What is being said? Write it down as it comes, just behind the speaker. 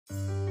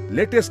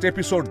Latest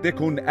episode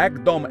দেখুন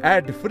একদম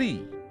add free.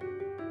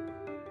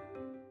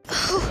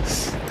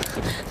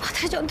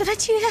 মাথায় যন্ত্রণা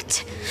ছিঁড়ে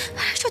যাচ্ছে,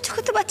 সহ্য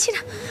করতে পারছি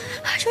না,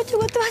 সহ্য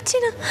করতে পারছি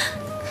না।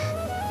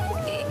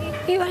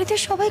 এই বাড়িতে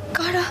সবাই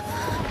কারা?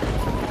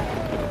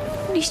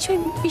 নিশ্চয়ই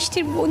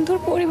মিষ্টির বন্ধুর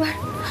পরিবার,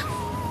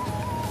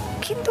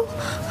 কিন্তু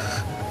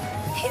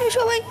এরা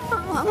সবাই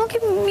আমাকে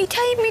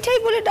মিঠাই মিঠাই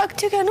বলে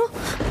ডাকছে কেন?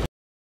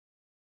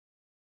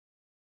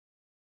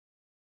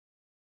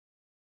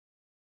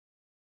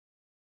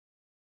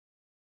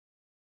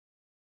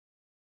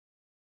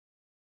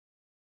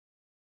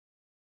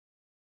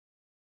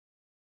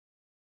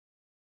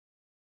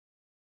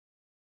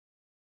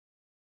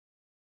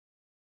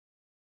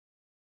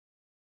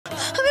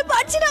 আমি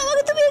পারছি না,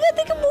 আমাকে তুমি এখান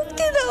থেকে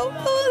মুক্তি দাও,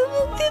 আমাকে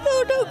মুক্তি দাও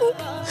ঠাকুর।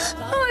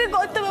 আমাকে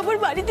কর্তাবাবুর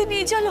বাড়িতে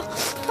নিয়ে চলো,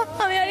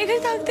 আমি আর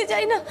এখানে থাকতে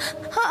চাই না।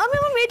 আমি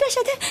আমার মেয়েটার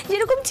সাথে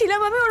যেরকম ছিলাম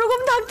আমি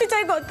ওরকম থাকতে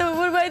চাই,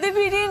 কর্তাবাবুর বাড়িতে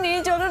ফিরিয়ে নিয়ে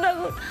চলো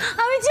ঠাকুর।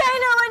 আমি চাই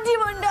না আমার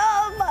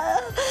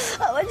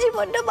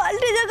জীবনটা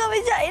পাল্টে যাক, আমি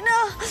চাই না,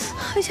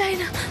 আমি চাই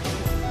না।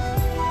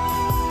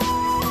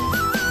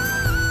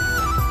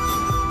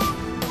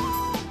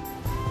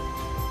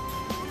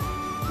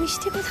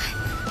 মিষ্টি কোথায়?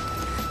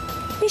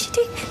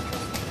 মিষ্টি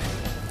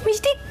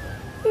মিষ্টি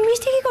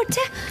মিষ্টি কি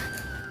করছে?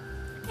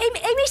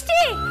 এই মিষ্টি,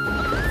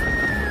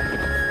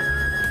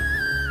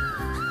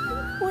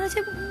 ওরা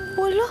যে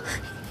বললো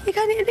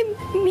এখানে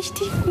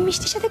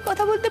মিষ্টির সাথে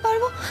কথা বলতে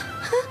পারবো,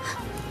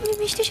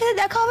 মিষ্টির সাথে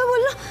দেখা হবে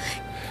বললো।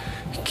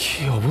 কি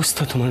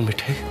অবস্থা তোমার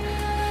মিঠাই,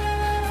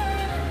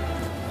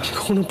 আমি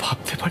কখনো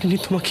ভাবতে পারিনি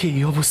তোমাকে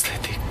এই অবস্থায়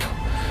দেখবো।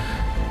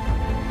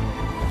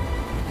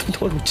 তুমি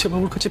তোমার উচ্চ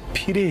বাবুর কাছে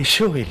ফিরে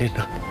এসেও এলে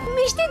না।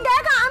 মিষ্টি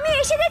দেখ, আমি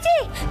এসে গেছি।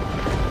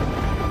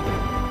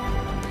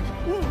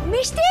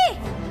 মিষ্টি,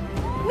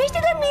 মিষ্টি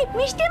তো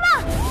মিষ্টি মা,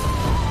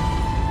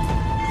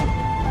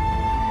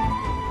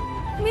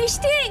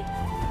 মিষ্টি,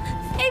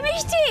 এই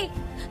মিষ্টি,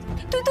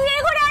 তুই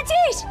এই ঘরে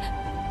আছিস?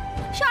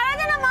 সারা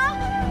দে না মা।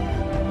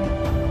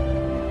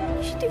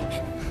 মিষ্টি,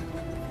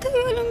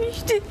 তুই হলো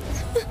মিষ্টি।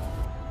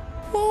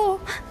 ও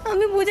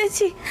আমি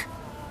বুঝেছি,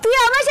 তুই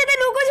আমার সাথে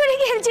লুকোচুরি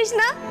খেলছিস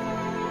না?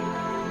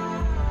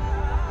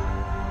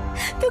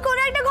 তুই কোন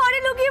একটা ঘরে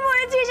লুকিয়ে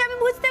পড়েছিস, আমি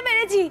বুঝতে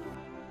পেরেছি।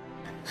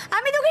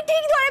 আমি তোকে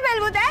ঠিক ধরে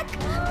ফেলবো, দেখ।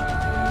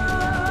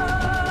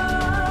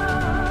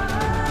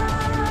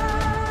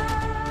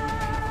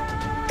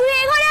 তুই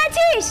এই ঘরে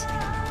আছিস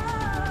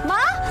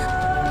মা?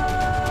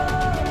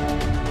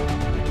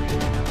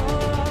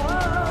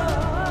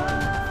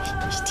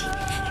 মিষ্টি,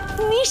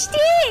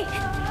 মিষ্টি,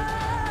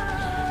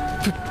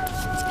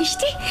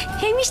 মিষ্টি,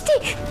 এই মিষ্টি,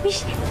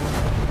 মিষ্টি।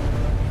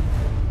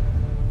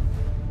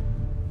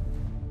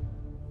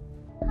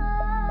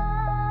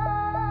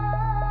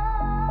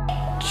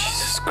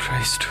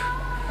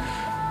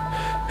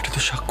 এটা তো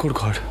সাক্ষ্যর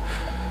ঘর,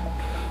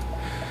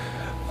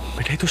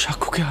 মিঠাই তো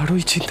সাক্ষ্যকে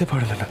আরোই চিনতে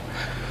পারবে না।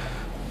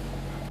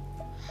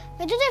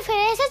 তুই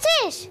ফিরে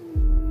এসেছিস?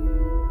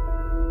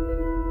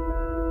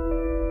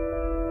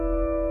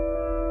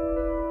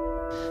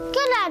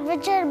 কেন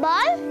অ্যাডভেঞ্চার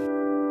বল?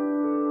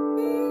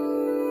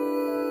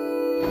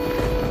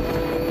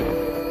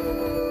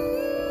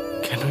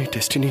 কেন এই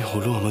ডেস্টিনি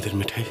হলো আমাদের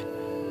মিঠাই?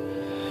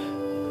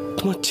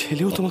 তোমার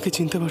ছেলেও তোমাকে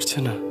চিনতে পারছে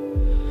না,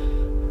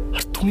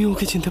 আর তুমি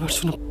ওকে চিনতে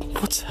পারছো না।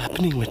 হোয়াটস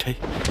হ্যাপেনিং মিঠাই?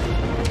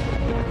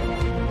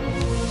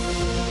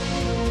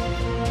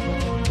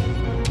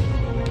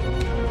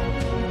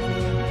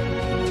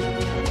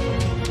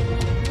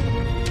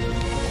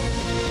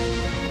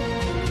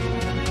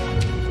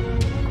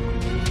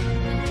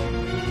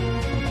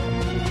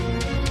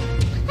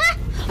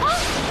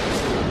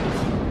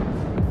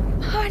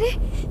 আরে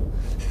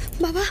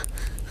বাবা,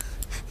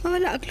 বাবা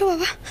লাগলো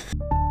বাবা,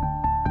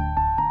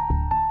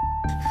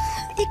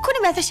 এক্ষুনি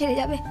ব্যথা সেরে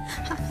যাবে।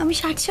 আমি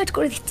শার্ট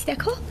করে দিচ্ছি,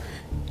 দেখো,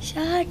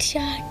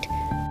 শার্ট।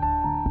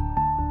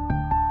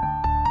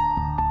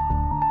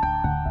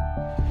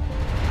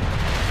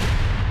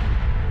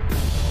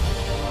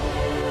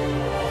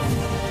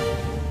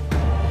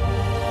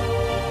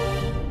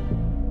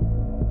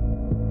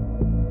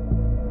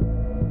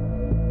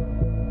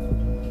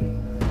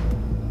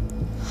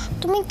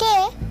 তুমি কে?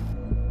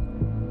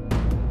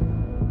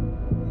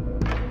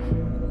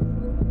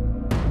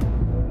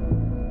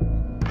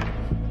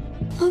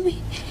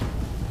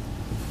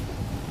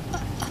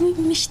 আমি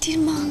মিষ্টির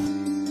মা।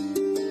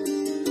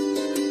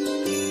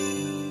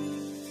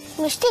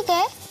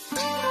 মিষ্টিকে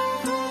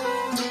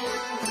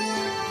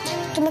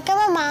তুমি কি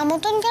আমার মা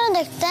মতন কেন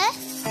দেখতে?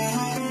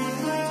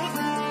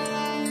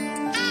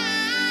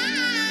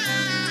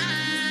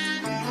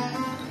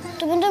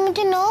 তুমি তো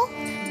মিষ্টি নও।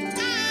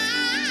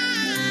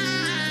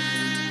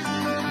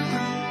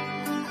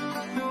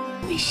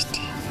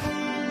 মিষ্টি,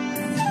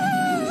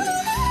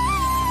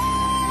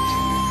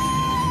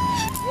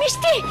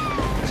 মিষ্টি,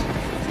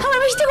 আমার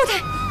মিষ্টি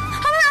কোথায়?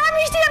 আমার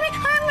মিষ্টি, আমি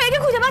মেয়েকে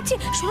খুঁজে পাচ্ছি।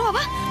 শোনো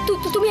বাবা,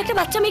 তুমি একটা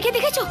বাচ্চা মেয়েকে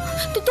দেখেছো?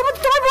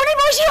 তোমার বোনের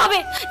বয়সী হবে,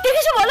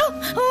 দেখেছো বলো?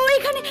 ও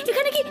এখানে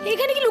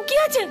কি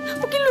লুকিয়ে আছে?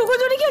 ও কি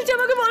লুকোচুরি খেলছে?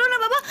 আমাকে বলো না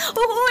বাবা,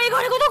 ও এই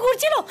ঘরে কোথাও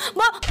ঘুরছিল?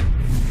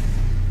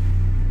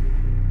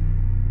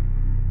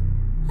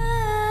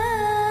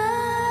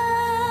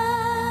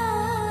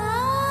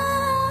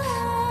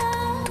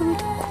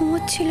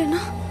 করছিলে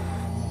না,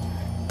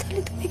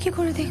 তাহলে তুমি কি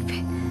করে দেখবে?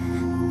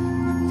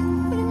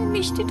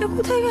 মিষ্টিটা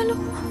কোথায় গেল?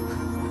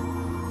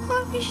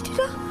 আর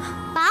মিষ্টিটা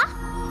পা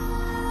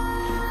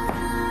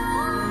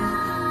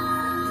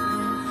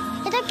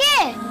এটা কে?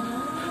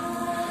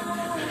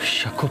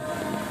 সাক্ষ্য,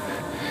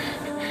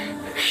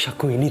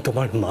 সাক্ষ্য ইনি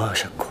তোমার মা।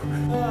 সাক্ষ্য,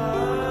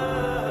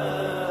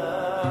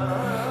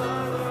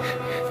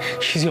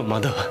 she's your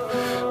mother.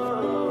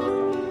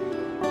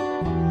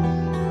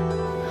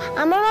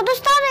 আমার মতো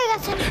স্টার হয়ে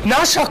গেছে। না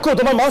সাক্ষ্য,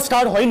 তোমার মা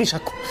স্টার হয়নি।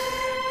 সাক্ষ্য,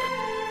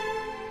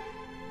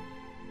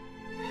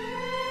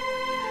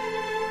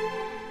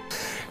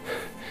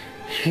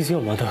 she's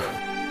your mother.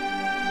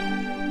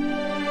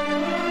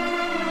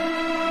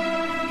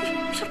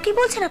 সব কি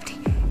বলছেন আপনি?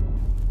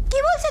 কি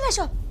বলছেন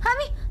এসব?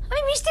 আমি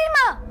মিষ্টির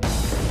মা।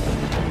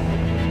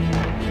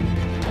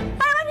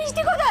 আর আমার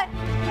মিষ্টি কোথায়?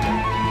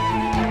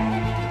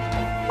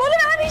 বলুন,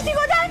 আমার মিষ্টি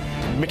কোথায়?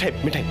 মিঠাই,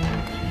 মিঠাই,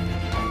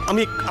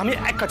 আমি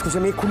এক কাজ করছি,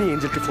 আমি এক্ষুনি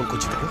এঞ্জেলকে ফোন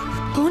করছি। দেখো,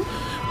 ফোন?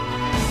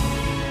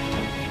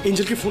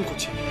 এঞ্জেলকে ফোন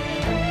করছি।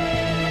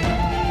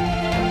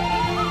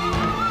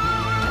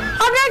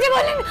 আপনারা যে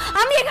বললেন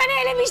আমি এখানে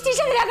এলে মিষ্টির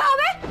সাথে দেখা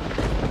হবে,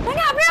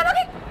 মানে আপনারা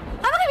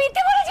আমাকে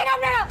মিথ্যে বলেছেন।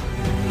 আপনারা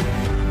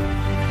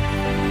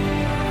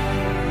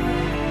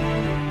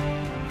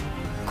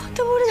কত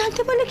বড়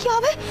জানতে পারলে কি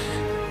হবে?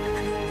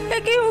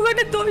 একই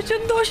ওখানে 10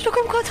 জন 10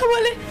 রকম কথা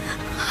বলে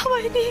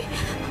আমায় নিয়ে,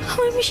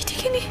 আমার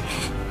মিষ্টিকে নিয়ে।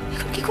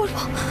 এখন কি করব?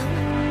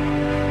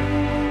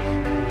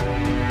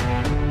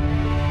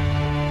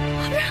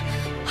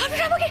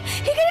 আপনারা আমাকে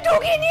এখানে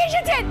ঢুকিয়ে নিয়ে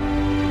এসেছেন।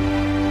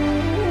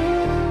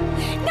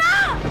 না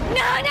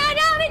না না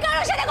না, আমি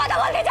কারোর সাথে কথা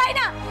বলতে চাই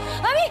না।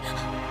 আমি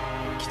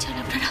কি চান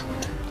আপনারা?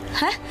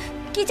 হ্যাঁ,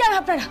 কি চান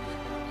আপনারা?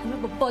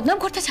 বদনাম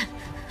করতে চান?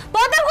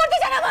 বদনাম করতে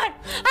চান আমার?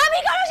 আমি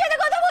কারোর সাথে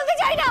কথা বলতে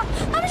চাই না।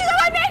 আমি শুধু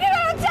আমার মেয়েকে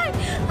ফেরত চাই।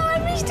 আমার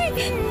মিষ্টি,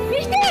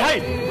 মিষ্টি, মিঠাই,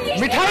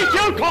 মিঠাই,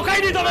 কেউ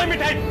ঠকায়নি তোমায়।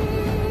 মিঠাই,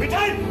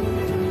 মিঠাই,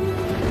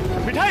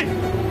 মিঠাই,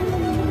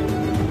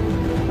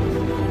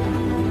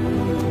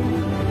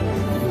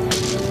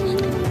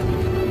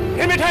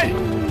 এই মিঠাই,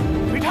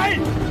 মিঠাই,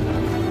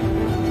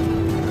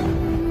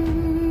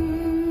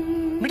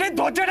 মিঠাই,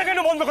 দরজাটা কেন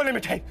বন্ধ করলে?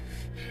 মিঠাই,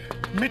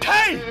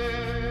 মিঠাই,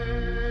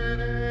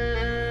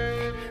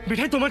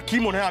 মিঠাই, তোমার কি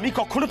মনে হয় আমি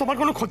কখনো তোমার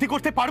কোনো ক্ষতি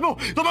করতে পারবো?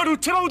 তোমার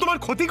উচ্ছে বাবু তোমার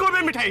ক্ষতি করবে?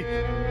 মিঠাই,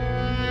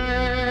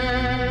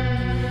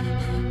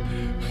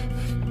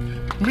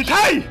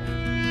 মিঠাই,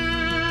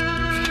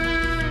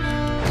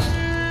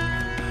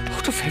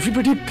 out of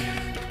everybody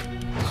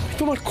আমি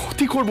তোমার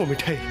ক্ষতি করবো?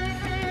 মিঠাই,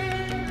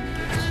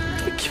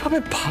 তুমি কিভাবে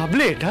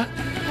ভাবলে এটা?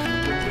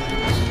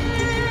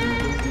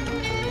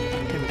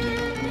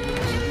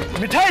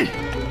 মিঠাই,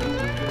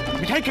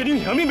 মিঠাই, can you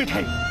hear me?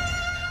 মিঠাই,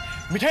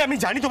 মিঠাই, আমি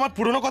জানি তোমার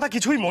পুরনো কথা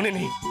কিছুই মনে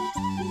নেই।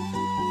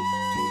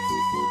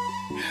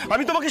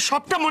 আমি তোমাকে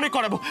সবটা মনে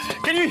করাবো।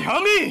 Can you hear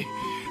me?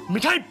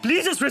 Mithai,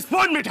 please just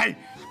respond. মিঠাই,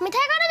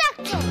 মিঠাই কেন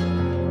ডাকছো?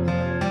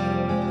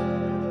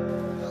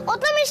 ও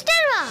তো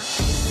মিষ্টির মা।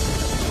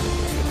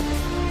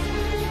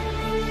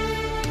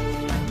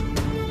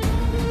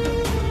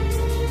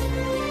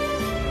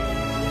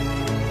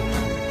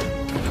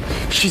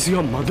 she's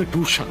your mother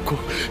too. সাক্ষ্য,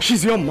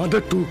 she's your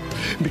mother too.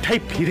 মিঠাই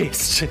ফিরে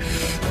এসছে,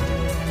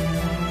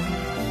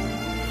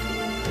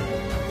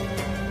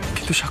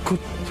 কিন্তু সাক্ষ্য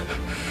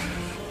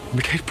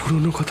মিঠাইয়ের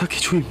পুরনো কথা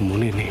কিছুই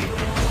মনে নেই।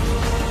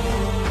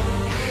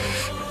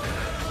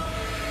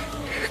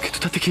 কিন্তু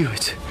তাতে কি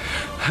হয়েছে?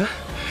 হ্যাঁ,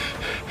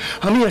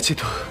 আমি আছি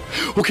তো,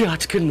 ওকে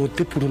আজকের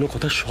মধ্যে পুরনো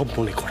কথা সব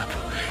মনে করাবো।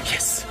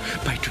 ইয়েস,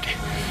 বাই টুডে,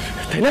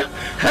 তাই না?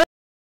 হ্যাঁ,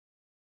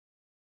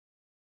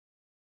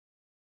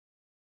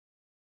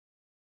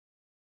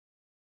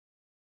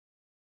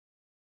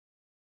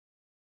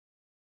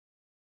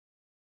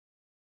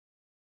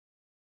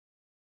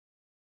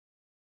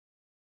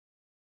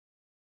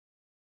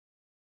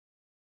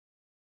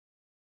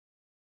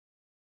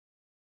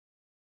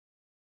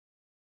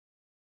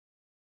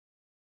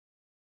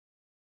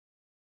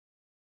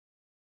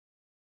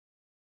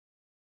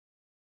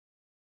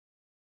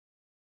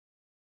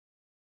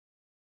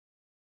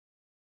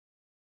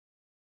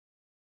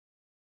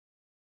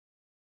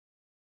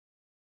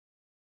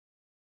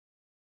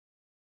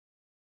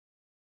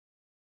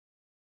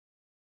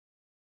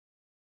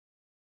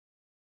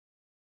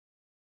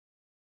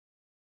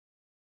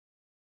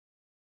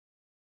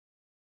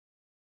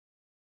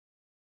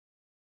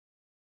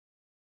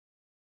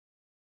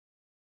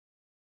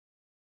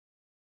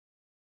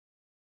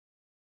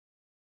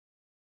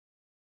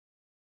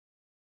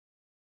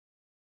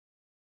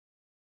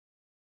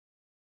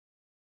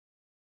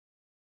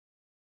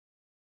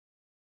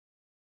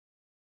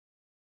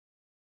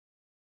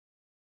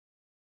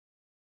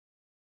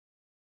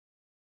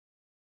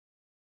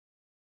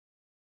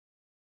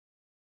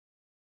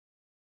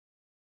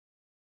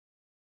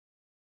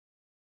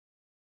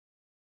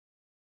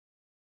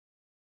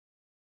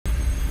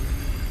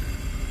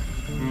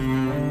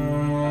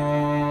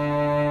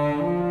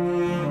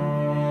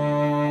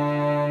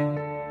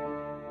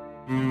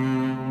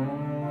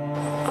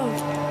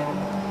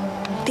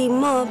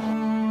 দিম্মা,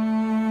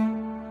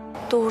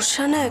 তোর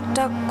সাথে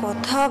একটা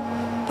কথা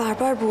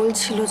বারবার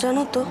বলছিল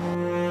জানো তো।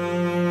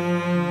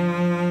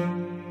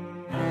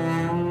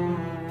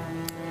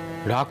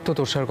 রাখ তো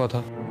তোরসার কথা।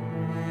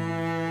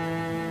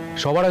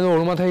 সবার আগে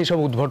ওর মাথায় এইসব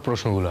উদ্ভট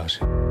প্রশ্নগুলো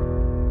আসে।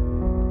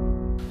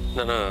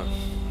 না না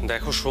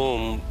দেখো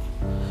সোম,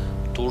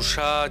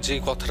 তোরসা যে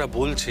কথাটা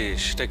বলছে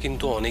সেটা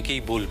কিন্তু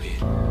অনেকেই বলবে।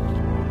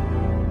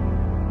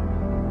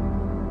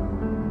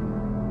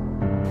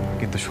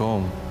 কিন্তু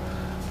সোম,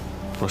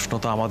 প্রশ্ন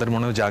তো আমাদের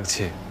মনেও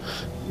জাগছে।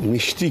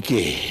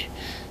 মিষ্টিকে,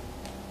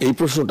 এই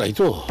প্রশ্নটাই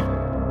তো।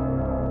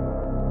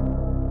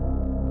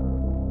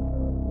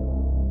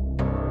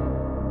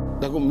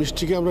 দেখো,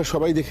 মিষ্টিকে আমরা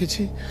সবাই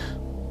দেখেছি,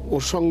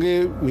 ওর সঙ্গে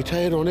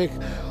মিঠাইয়ের অনেক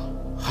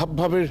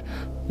হাবভাবের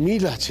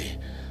মিল আছে।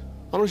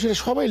 আমরা সেটা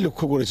সবাই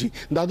লক্ষ্য করেছি,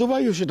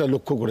 দাদুভাইও সেটা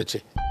লক্ষ্য করেছে।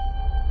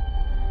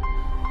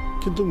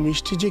 কিন্তু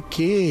মিষ্টি যে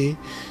কে,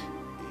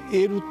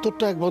 এর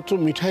উত্তরটা একমাত্র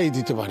মিঠাই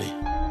দিতে পারে।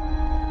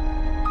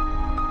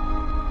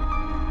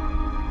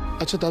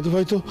 আচ্ছা,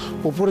 দাদুভাই তো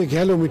ওপরে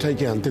গেল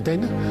মিঠাইকে আনতে, তাই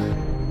না?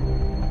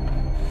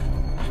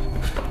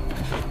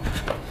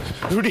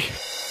 রুডি,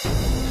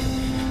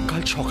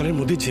 কাল সকালের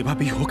মধ্যে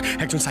যেভাবেই হোক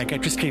একজন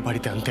সাইকিয়াট্রিস্টকে এই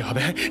বাড়িতে আনতে হবে।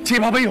 হ্যাঁ,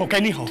 যেভাবেই হোক,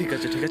 এনি হোক। ঠিক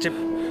আছে ঠিক আছে,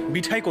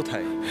 মিঠাই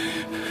কোথায়?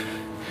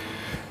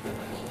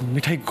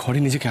 মিঠাই ঘরে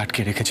নিজেকে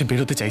আটকে রেখেছে,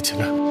 বেরোতে চাইছে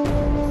না।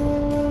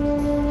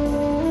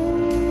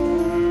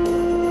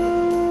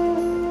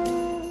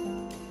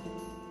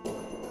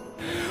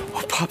 ও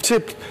ভাবছে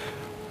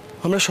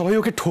আমরা সবাই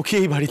ওকে ঠকিয়ে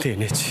এই বাড়িতে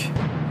এনেছি।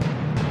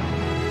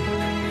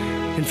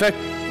 ইনফ্যাক্ট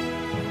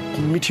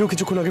মিঠিও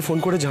কিছুক্ষণ আগে ফোন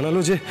করে জানালো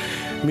যে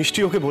মিষ্টি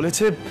ওকে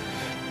বলেছে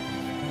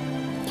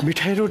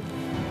মিঠাইয়ের ওর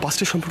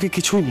পাস্টের সম্পর্কে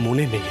কিছুই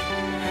মনে নেই।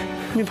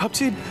 আমি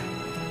ভাবছি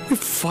ওই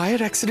ফায়ার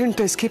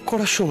অ্যাক্সিডেন্টটা এসকেপ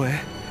করার সময়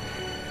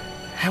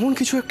এমন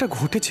কিছু একটা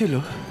ঘটেছিল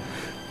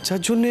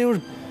যার জন্য ওর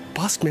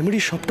পাস্ট মেমোরি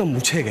সবটা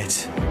মুছে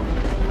গেছে।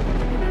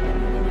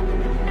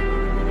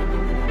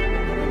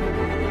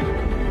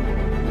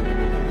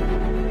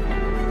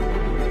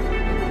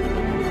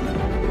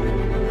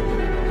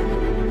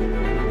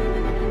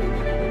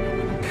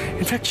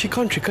 In fact she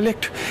can't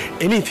recollect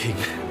anything.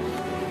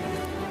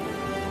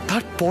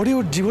 তারপরে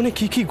ওর জীবনে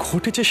কি কি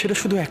ঘটেছে সেটা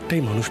শুধু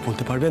একটাই মানুষ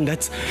বলতে পারবেন,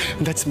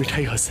 দ্যাটস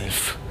মিঠাই হারসেলফ।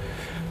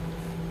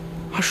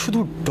 আর শুধু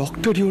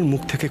ডক্টরই ওর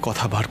মুখ থেকে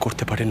কথা বার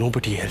করতে পারে,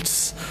 নোবডি এলস।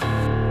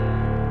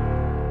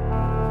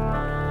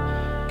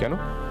 কেন?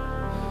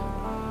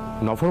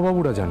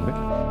 নফরবাবুরা জানবে?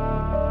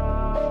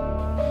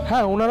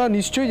 হ্যাঁ, ওনারা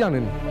নিশ্চয়ই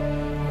জানেন।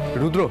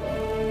 রুদ্র,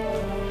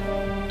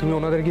 তুমি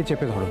ওনাদেরকে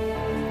চেপে ধরো।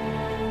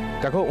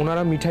 দেখো,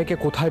 ওনারা মিঠাইকে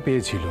কোথায়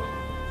পেয়েছিল,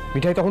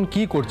 মিঠাই তখন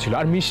কি করছিল,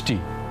 আর মিষ্টি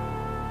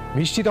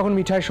তখন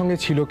মিঠাইয়ের সঙ্গে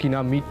ছিল কি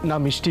না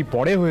মিষ্টি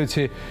পরে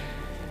হয়েছে,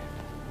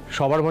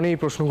 সবার মনে এই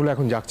প্রশ্নগুলো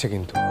এখন জাগছে।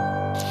 কিন্তু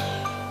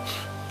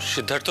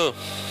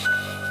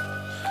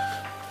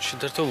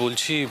সিদ্ধার্থ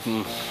বলছি,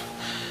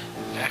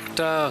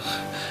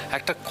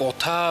 একটা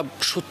কথা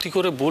সত্যি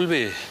করে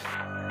বলবে,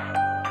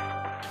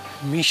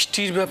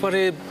 মিষ্টির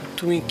ব্যাপারে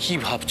তুমি কি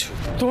ভাবছো?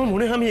 তোমার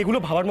মনে হয় আমি এগুলো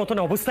ভাবার মতন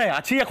অবস্থায়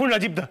আছি এখন?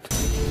 রাজীবদা,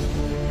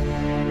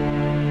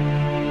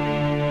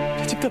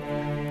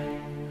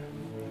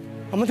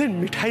 আমাদের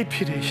মিঠাই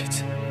ফিরে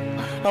এসেছে,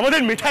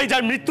 আমাদের মিঠাই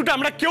যার মৃত্যুটা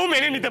আমরা কেউ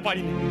মেনে নিতে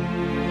পারিনি।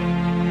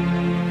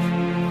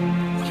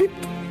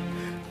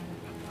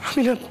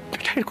 আমি না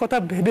মিঠাইয়ের কথা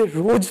ভেবে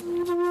রোজ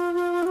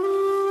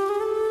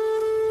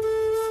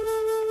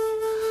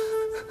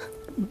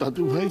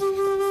দাদু ভাই,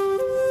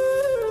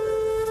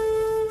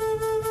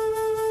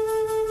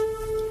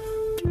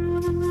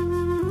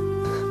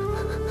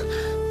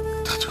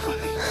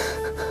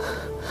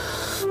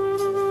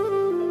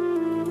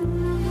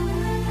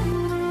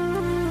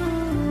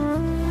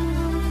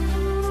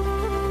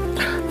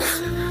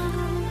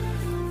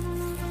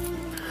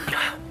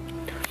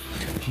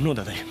 নো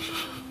দাদাই,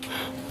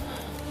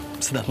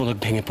 সিদ্ধার্থ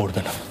ভেঙে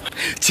পড়বে না।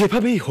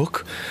 যেভাবেই হোক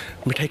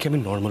মিঠাইকে আমি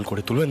নর্মাল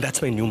করে তুলবো, দ্যাটস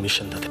মাই নিউ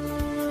মিশন দাদা।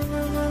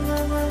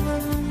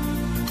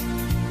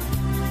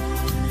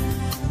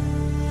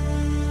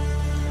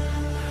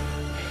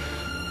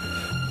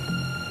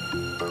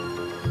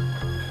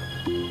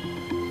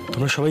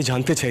 তোমরা সবাই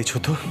জানতে চাইছো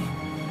তো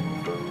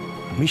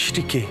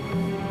মিষ্টি কে?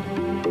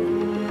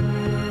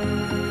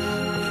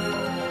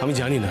 আমি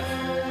জানি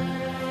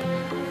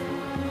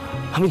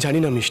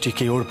না, মিষ্টি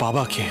কে, ওর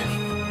বাবা কে।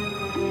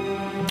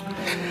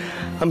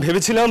 আমি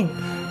ভেবেছিলাম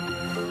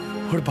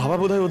ওর বাবা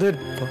বোধহয় ওদের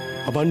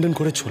অ্যাবান্ডন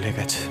করে চলে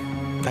গেছে,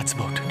 দ্যাটস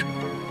অ্যাবাউট ইট।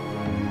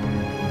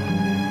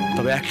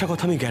 তবে একটা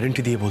কথা আমি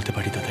গ্যারান্টি দিয়ে বলতে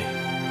পারি দাদাই,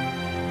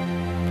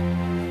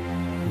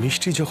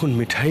 মিষ্টি যখন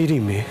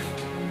মিঠাইয়েরই মেয়ে,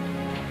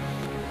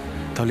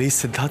 তাহলে এই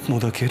সিদ্ধার্থ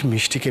মোদকের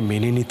মিষ্টিকে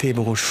মেনে নিতে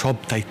এবং ওর সব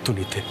দায়িত্ব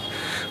নিতে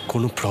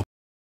কোনো প্রবলেম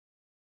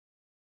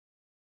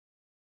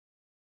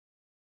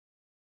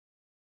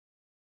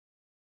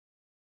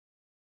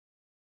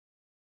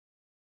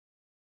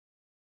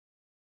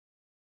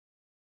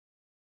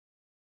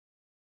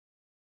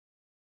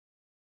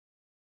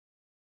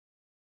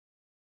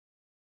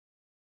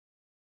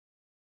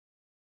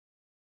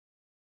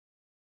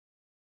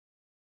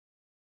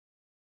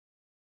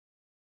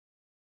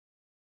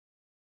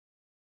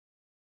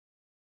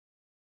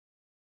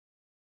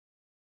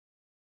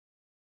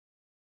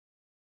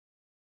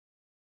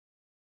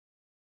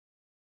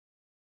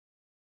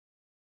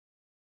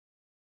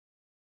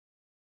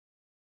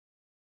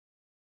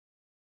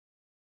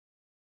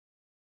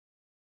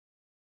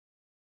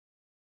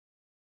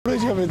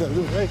যাবে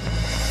দাদু ভাই।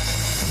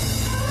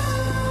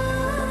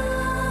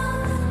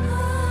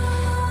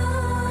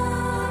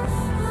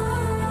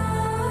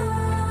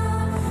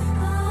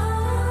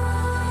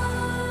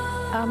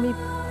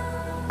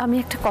 আমি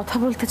একটা কথা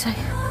বলতে চাই।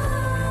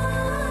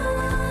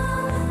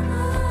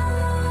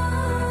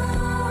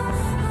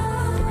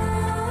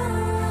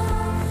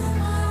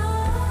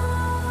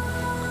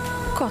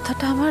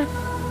 কথাটা আমার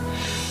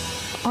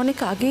অনেক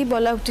আগেই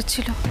বলা উচিত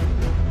ছিল।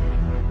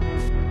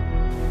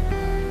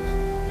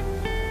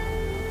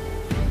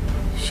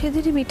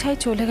 সেদিনই মিঠাই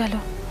চলে গেল,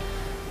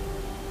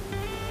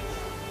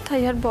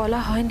 তাই আর বলা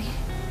হয়নি।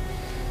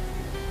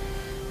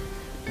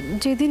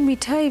 যেদিন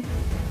মিঠাই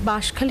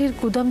বাঁশখালীর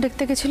গুদাম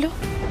দেখতে গেছিল,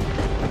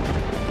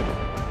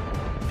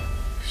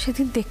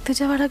 সেদিন দেখতে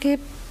যাওয়ার আগে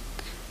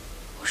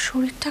ওর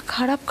শরীরটা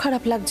খারাপ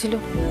খারাপ লাগছিল।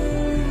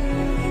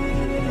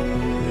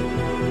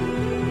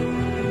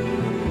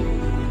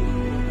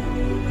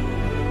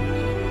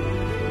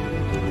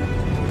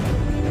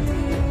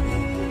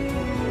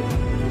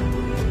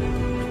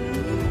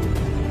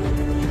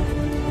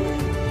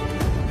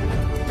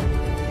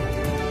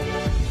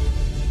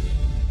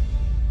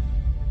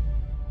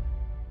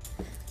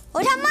 ও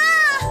ঠাম্মা,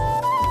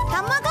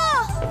 ঠাম্মা গো,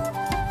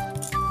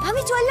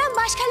 আমি চললাম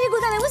বাঁশখালীর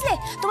গুদামে, বুঝলে?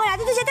 তোমার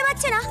রাতে তো যেতে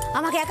পারছে না,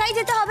 আমাকে একাই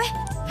যেতে হবে।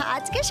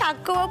 আজকে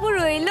সাক্ষ্যবাবু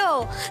রইলো,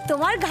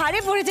 তোমার ঘাড়ে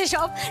পড়েছে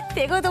সব।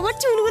 দেখো তোমার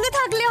চুলগুলো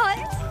থাকলে হয়।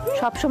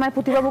 সব সময়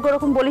পুতিবাবুকে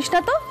ওরকম বলিস না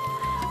তো।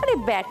 আরে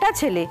বেটা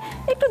ছেলে,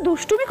 একটু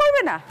দুষ্টুমি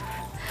করবে না?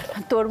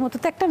 তোর মতো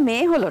তো একটা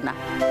মেয়ে হলো না।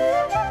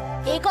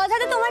 এই কথা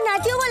তো তোমার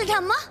নাতিও বলে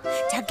ঠাম্মা।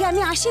 যাকে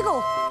আমি আসি গো,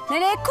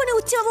 নাহলে এক্ষুনি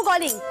উচ্চবাবু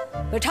কলিং।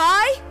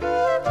 মিঠাই,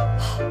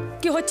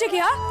 কি হচ্ছে কি?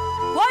 হ্যাঁ,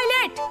 ওয়াই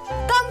লেট,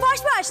 কাম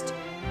ফাস্ট ফাস্ট।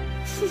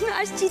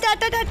 আসছি,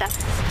 টাটা টাটা।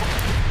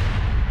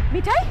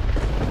 মিঠাই,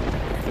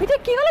 মিঠাই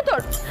কি হলো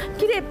তোর?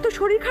 কি রে, তোর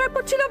শরীর খারাপ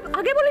করছিল,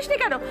 আগে বলিসনি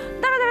কেন?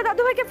 দাঁড়া দাঁড়া,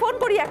 দাদু ভাইকে ফোন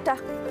করি একটা।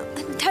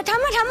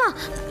 ঠাম্মা ঠাম্মা,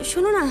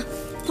 শোনো না,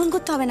 ফোন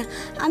করতে হবে না,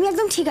 আমি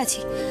একদম ঠিক আছি।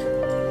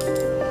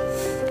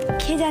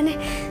 কে জানে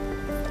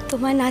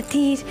তোমার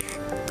নাতির,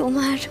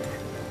 তোমার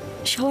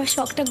সবার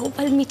শখটা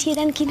গোপাল মিটিয়ে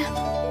দেন কিনা।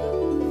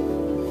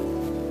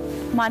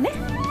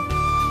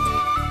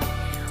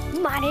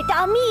 মানেটা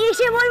আমি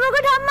এসে বলবো গো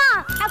ঠাম্মা,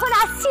 এখন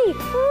আসছি।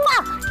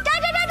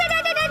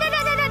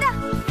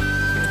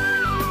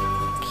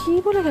 কি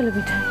বলে গেল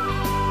মিঠাই?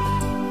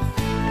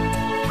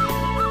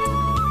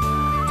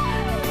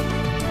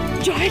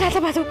 জয় রাধা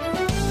মাধব।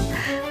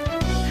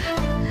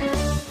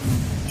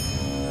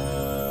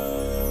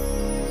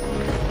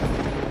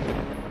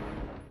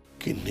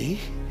 কিন্নি,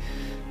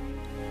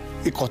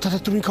 এই কথাটা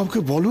তুমি কাউকে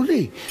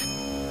বলোনি?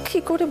 কি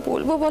করে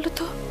বলবো বলো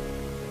তো?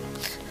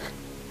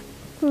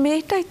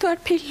 মেয়েটাই তো আর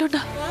ফিরল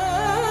না।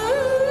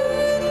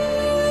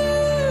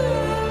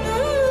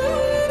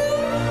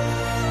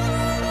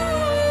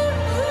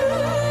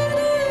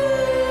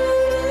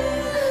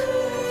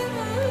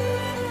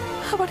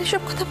 আমার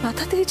এসব কথা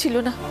মাথাতেই ছিল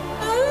না।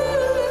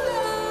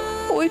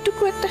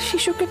 ওইটুকু একটা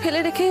শিশুকে ফেলে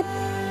রেখে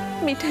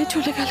মিঠাই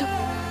চলে গেল।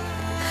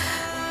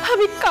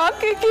 আমি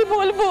কাকে কি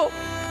বলবো,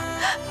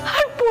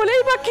 আর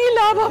বলেই বা কি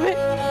লাভ হবে?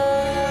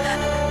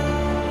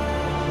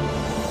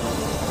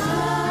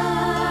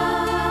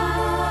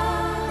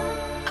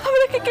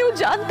 আমরা কি কেউ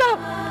জানতাম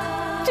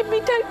যে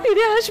মিঠাই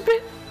ফিরে আসবে?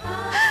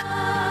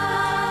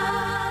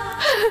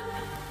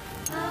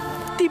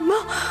 দিম্মা,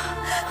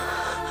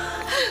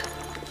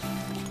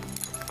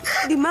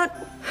 দিম্মা,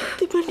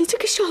 দিম্মা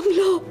নিজেকে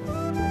সামলো।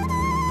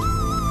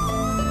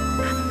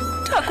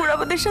 ঠাকুর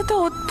আমাদের সাথে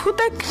অদ্ভুত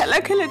এক খেলা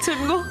খেলেছেন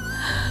গো।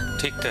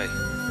 ঠিক তাই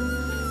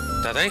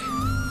দাদাই,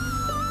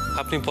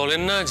 আপনি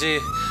বলেন না যে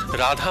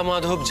রাধা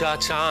মাধব যা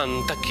চান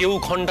তা কেউ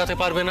খণ্ডাতে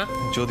পারবে না।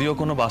 যদিও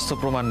কোনো বাস্তব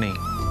প্রমাণ নেই,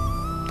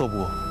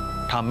 তবুও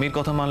ঠাম্মির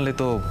কথা মানলে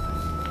তো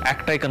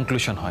একটাই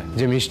কনক্লুশন হয়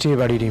যে মিষ্টি এ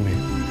বাড়িরই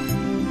মেয়ে।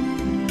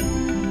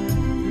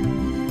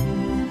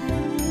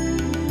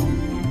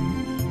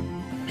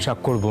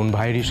 সাক্ষর বোন,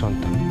 ভাইয়েরই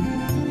সন্তান,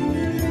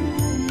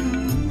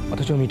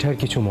 অথচ মিঠাইয়ের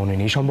কিছু মনে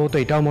নেই। সম্ভবত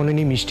এটাও মনে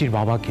নেই মিষ্টির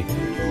বাবাকে।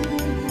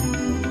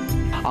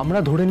 আমরা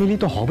ধরে নিলেই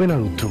তো হবে না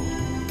রুদ্র,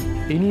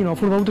 এই নিয়ে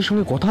নফরবাবুদের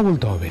সঙ্গে কথা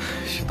বলতে হবে।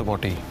 সে তো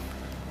বটেই,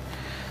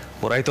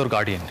 ওরাই তোর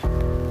গার্ডিয়ান,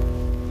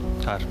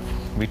 আর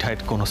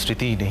মিঠাইয়ের কোনো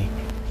স্মৃতিই নেই।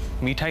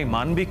 মিঠাই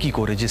মানবে কি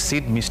করে যে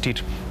সিড মিষ্টির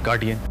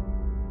গার্ডিয়ান?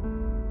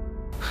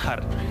 আর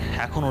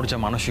এখন ওর যা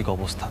মানসিক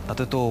অবস্থা,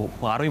 তাতে তো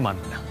আরোই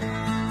মানবে না।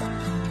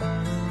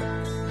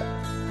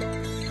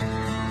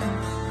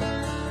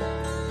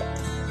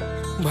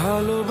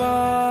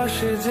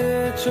 ভালোবাসে যে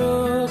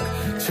চোখ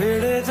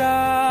ছেড়ে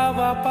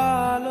যাওয়া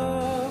পালো,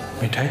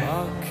 মিঠাই,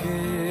 আখে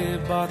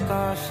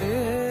বাতাসে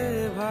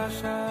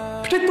ভাষা।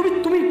 তুমি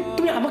তুমি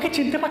তুমি আমাকে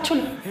চিনতে পারছো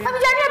না? আমি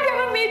জানি আপনি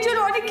আমার মেয়ের জন্য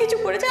অনেক কিছু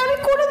করেছেন, আমি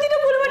কোনোদিনও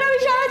বলবো না, আমি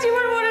সারা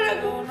জীবন মনে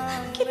রাখবো।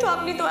 কিন্তু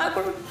আপনি দয়া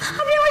করুন,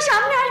 আপনি আমার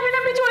সামনে আসবেন,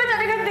 আপনি চলে যান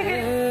এখান থেকে।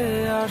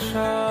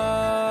 আশা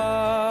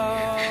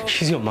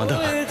She's your mother.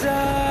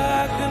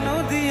 যাক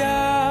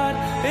নদিয়ার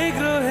এই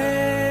গ্রহে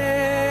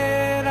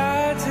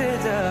আছে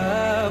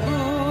যাবো,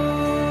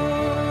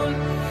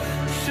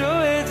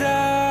 সয়ে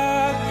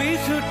যাক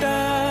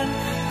পিছুটান,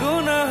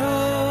 গোনা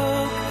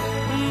হোক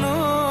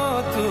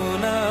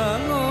নতুন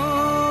আঙুল।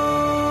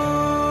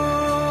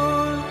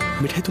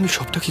 মিঠাই, তুমি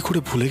সবটা কি করে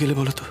ভুলে গেলে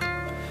বলো তো?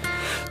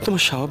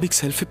 তোমার স্বাভাবিক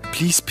সেলফে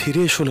প্লিজ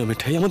ফিরে এসো না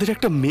মিঠাই। আমাদের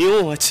একটা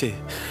মেয়েও আছে,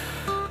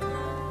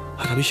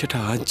 আর আমি সেটা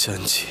আজ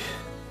জানছি।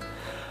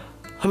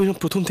 আমি না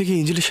প্রথম থেকে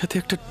এঞ্জেলের সাথে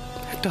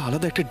একটা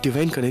আলাদা একটা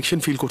ডিভাইন কানেকশন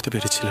ফিল করতে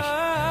পেরেছিলাম,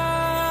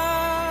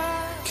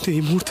 কিন্তু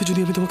এই মুহূর্তে যদি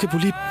আমি তোমাকে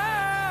বলি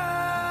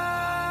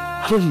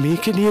আমার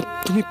মেয়েকে নিয়ে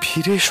তুমি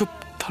ফিরে এসো,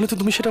 তাহলে তো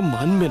তুমি সেটা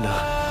মানবে না।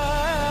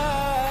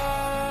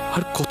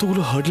 আর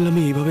কতগুলো হার্ডল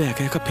আমি এইভাবে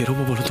একা একা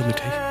পেরোবো বলো তো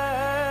মিঠাই?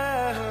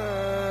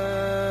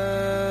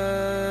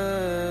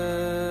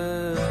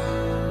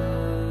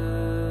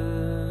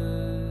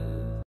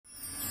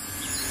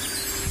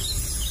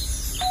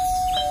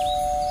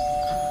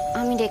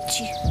 আমি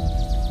দেখছি।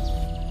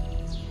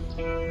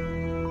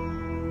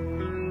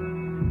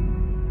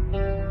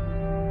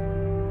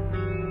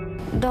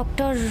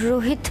 ডক্টর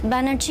রোহিত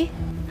ব্যানার্জি?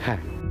 হ্যাঁ।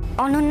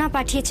 অনন্যা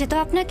পাঠিয়েছে তো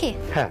আপনাকে?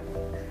 হ্যাঁ।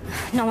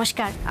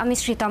 নমস্কার, আমি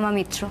শ্রীতমা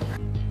মিত্র।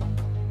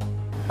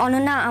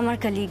 অনন্যা আমার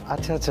কলিগ।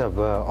 আচ্ছা আচ্ছা,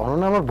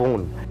 অনন্যা আমার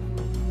বোন।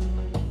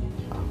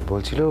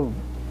 বলছিল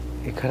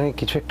এখানে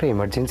কিছু একটা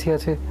ইমার্জেন্সি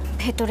আছে।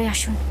 ভেতরে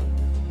আসুন।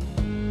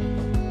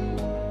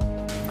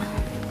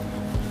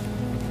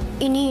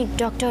 ইনি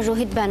ডক্টর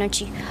রোহিত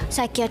ব্যানার্জি,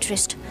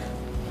 সাইকিয়াট্রিস্ট।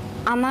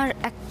 আমার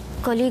এক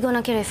কলিগ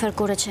ওনাকে রেফার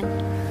করেছেন।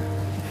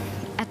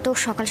 এত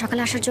সকাল সকাল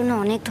আসার জন্য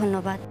অনেক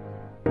ধন্যবাদ।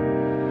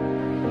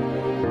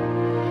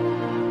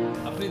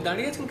 আপনি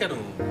দাঁড়িয়ে আছেন কেন?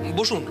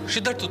 বসুন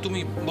সিদ্ধার্থ, তুমি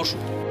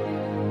বসুন।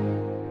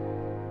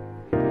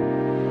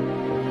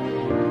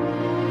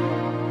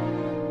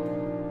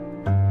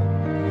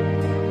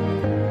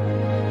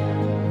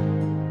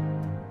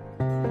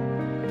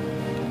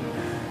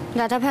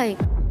 দাদা ভাই,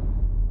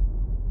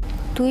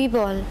 তুই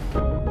বল।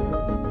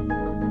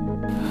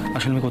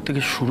 আসলে আমি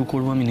কোত্থেকে শুরু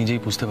করবো আমি নিজেই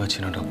বুঝতে পারছি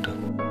না doctor.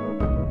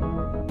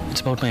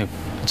 It's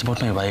about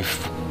my wife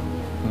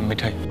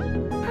মিঠাই।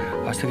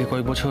 আজ থেকে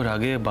কয়েক বছর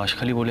আগে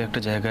বাঁশখালী বলে একটা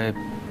জায়গায়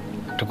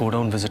একটা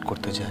গোডাউন ভিজিট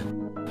করতে যায়,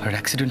 আর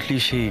অ্যাক্সিডেন্টলি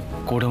সেই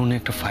গোডাউনে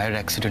একটা ফায়ার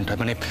অ্যাক্সিডেন্ট হয়।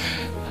 মানে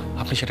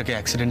আপনি সেটাকে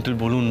অ্যাক্সিডেন্টাল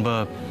বলুন বা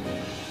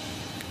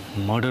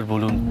মার্ডার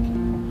বলুন,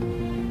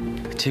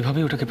 যেভাবে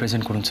ওটাকে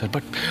প্রেজেন্ট করুন স্যার,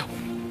 বাট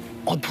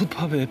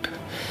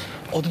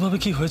অদ্ভুতভাবে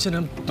কি হয়েছে না,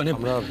 মানে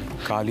আমরা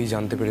কালই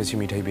জানতে পেরেছি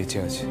মিঠাই বেঁচে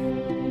আছে।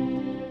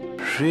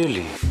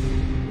 রিয়েলি?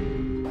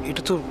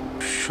 এটা তো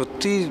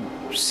সত্যি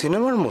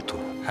সিনেমার মতো।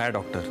 হ্যাঁ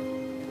ডক্টর,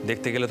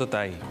 দেখতে গেলে তো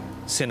তাই,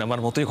 সিনেমার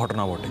মতোই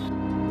ঘটনা বটে।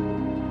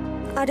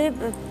 আরে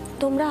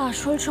তোমরা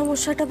আসল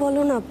সমস্যাটা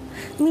বলো না।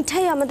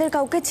 মিঠাই আমাদের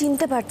কাউকে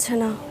চিনতে পারছে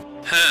না।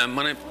 হ্যাঁ,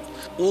 মানে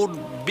ওর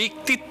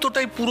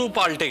ব্যক্তিত্বটাই পুরো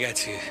পাল্টে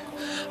গেছে।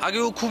 আগে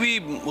ও খুবই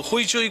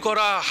হইচই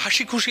করা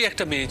হাসি খুশি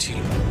একটা মেয়ে ছিল।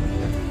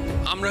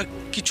 আমরা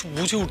কিছু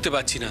বুঝে উঠতে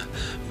পারছি না।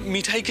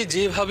 মিঠাইকে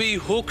যেভাবেই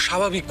হোক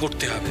স্বাভাবিক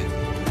করতে হবে।